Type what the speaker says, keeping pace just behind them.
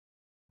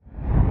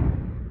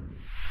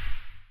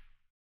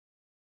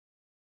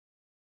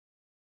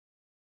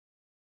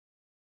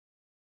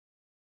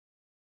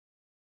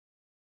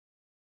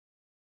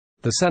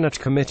The Senate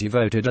committee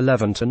voted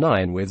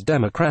 11-9 with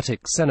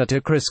Democratic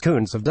Senator Chris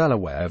Coons of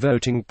Delaware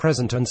voting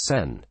present and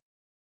Sen.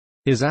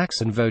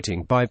 Isaacson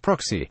voting by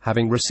proxy,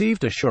 having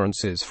received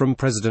assurances from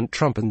President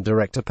Trump and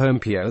Director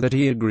Pompeo that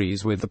he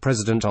agrees with the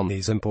president on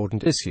these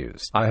important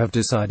issues. I have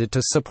decided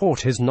to support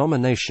his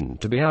nomination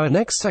to be our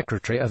next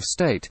Secretary of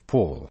State,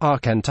 Paul R.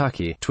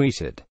 Kentucky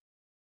tweeted.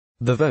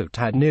 The vote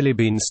had nearly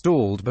been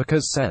stalled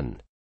because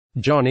Sen.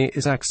 Johnny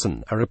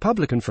Isaacson, a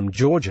Republican from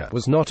Georgia,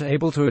 was not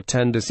able to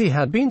attend as he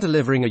had been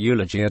delivering a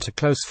eulogy at a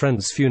close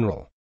friend's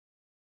funeral.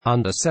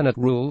 Under Senate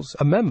rules,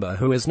 a member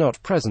who is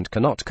not present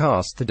cannot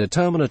cast the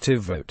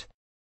determinative vote.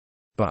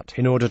 But,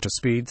 in order to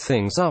speed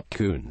things up,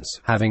 Coons,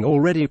 having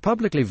already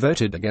publicly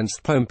voted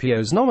against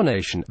Pompeo's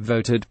nomination,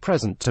 voted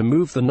present to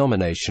move the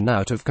nomination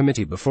out of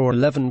committee before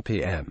 11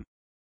 p.m.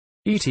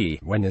 ET,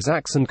 when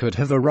Isaacson could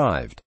have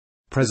arrived.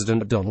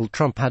 President Donald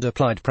Trump had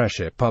applied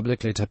pressure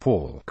publicly to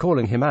Paul,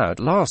 calling him out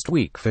last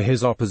week for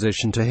his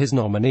opposition to his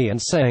nominee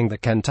and saying the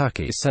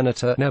Kentucky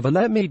senator never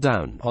let me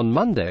down. On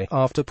Monday,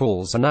 after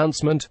Paul's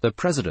announcement, the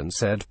president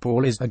said,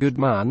 "Paul is a good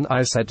man.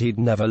 I said he'd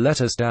never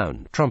let us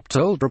down," Trump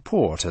told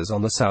reporters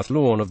on the South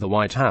Lawn of the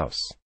White House.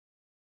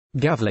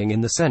 Gaveling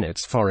in the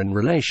Senate's Foreign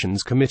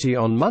Relations Committee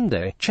on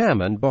Monday,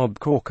 Chairman Bob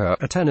Corker,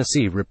 a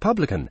Tennessee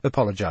Republican,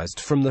 apologized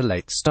from the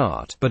late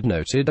start, but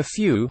noted a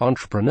few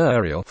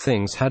entrepreneurial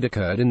things had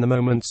occurred in the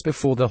moments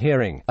before the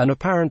hearing, an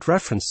apparent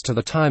reference to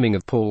the timing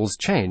of Paul's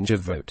change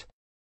of vote.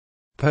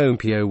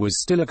 Pompeo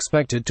was still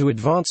expected to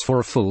advance for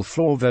a full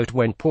floor vote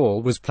when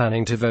Paul was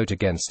planning to vote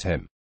against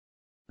him.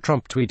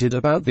 Trump tweeted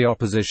about the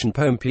opposition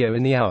Pompeo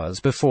in the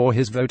hours before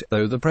his vote,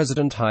 though the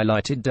president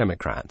highlighted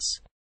Democrats.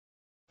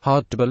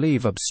 Hard to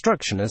believe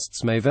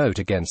obstructionists may vote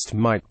against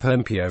Mike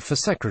Pompeo for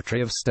Secretary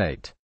of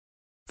State.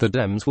 The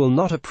Dems will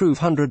not approve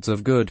hundreds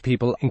of good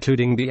people,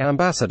 including the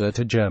ambassador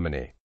to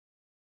Germany.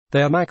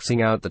 They are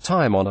maxing out the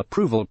time on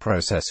approval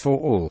process for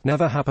all.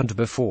 Never happened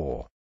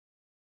before.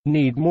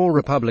 Need more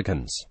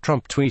Republicans,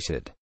 Trump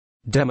tweeted.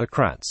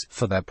 Democrats,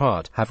 for their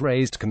part, have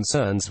raised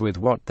concerns with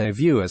what they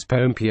view as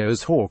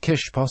Pompeo's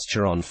hawkish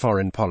posture on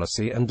foreign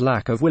policy and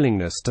lack of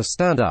willingness to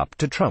stand up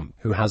to Trump,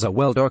 who has a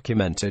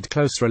well-documented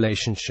close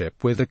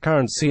relationship with the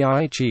current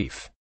CIA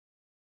chief.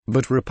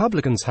 But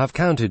Republicans have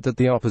countered that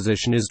the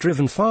opposition is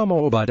driven far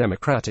more by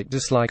Democratic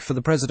dislike for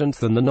the president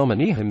than the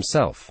nominee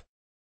himself.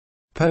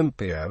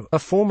 Pompeo, a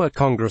former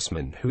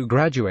congressman who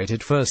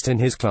graduated first in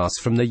his class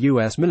from the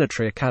U.S.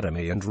 Military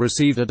Academy and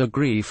received a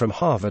degree from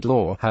Harvard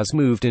Law, has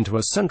moved into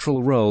a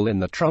central role in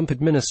the Trump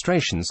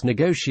administration's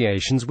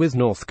negotiations with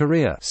North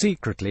Korea,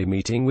 secretly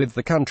meeting with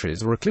the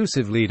country's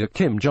reclusive leader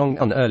Kim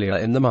Jong-un earlier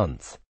in the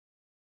month.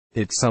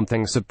 It's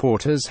something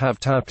supporters have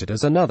touted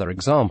as another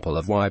example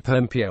of why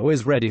Pompeo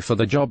is ready for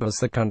the job as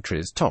the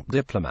country's top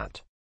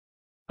diplomat.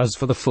 As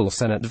for the full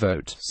Senate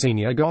vote,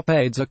 senior GOP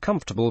aides are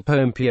comfortable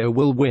Pompeo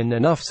will win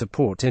enough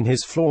support in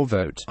his floor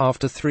vote,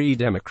 after 3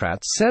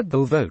 Democrats said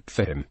they'll vote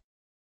for him.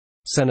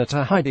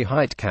 Senator Heidi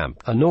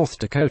Heitkamp, a North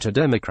Dakota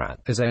Democrat,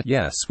 is a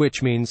yes,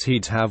 which means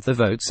he'd have the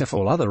votes if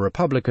all other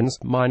Republicans,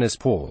 minus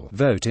Paul,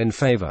 vote in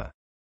favor.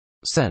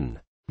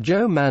 Sen.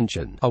 Joe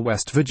Manchin, a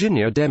West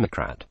Virginia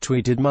Democrat,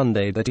 tweeted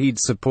Monday that he'd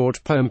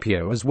support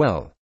Pompeo as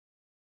well.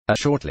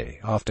 Shortly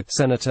after,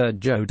 Senator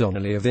Joe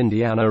Donnelly of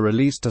Indiana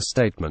released a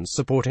statement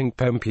supporting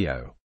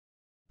Pompeo.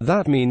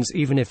 That means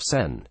even if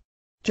Sen.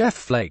 Jeff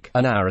Flake,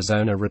 an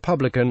Arizona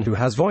Republican who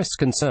has voiced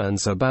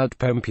concerns about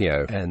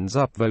Pompeo, ends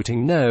up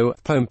voting no,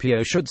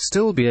 Pompeo should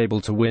still be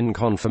able to win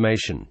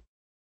confirmation.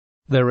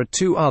 There are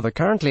 2 other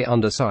currently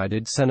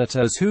undecided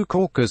senators who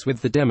caucus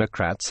with the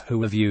Democrats,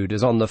 who are viewed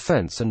as on the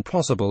fence and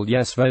possible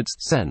yes votes,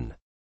 Sen.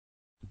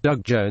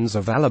 Doug Jones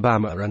of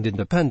Alabama and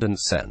Independent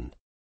Sen.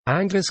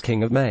 Angus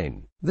King of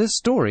Maine. This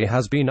story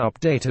has been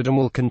updated and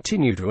will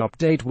continue to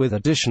update with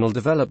additional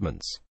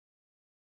developments.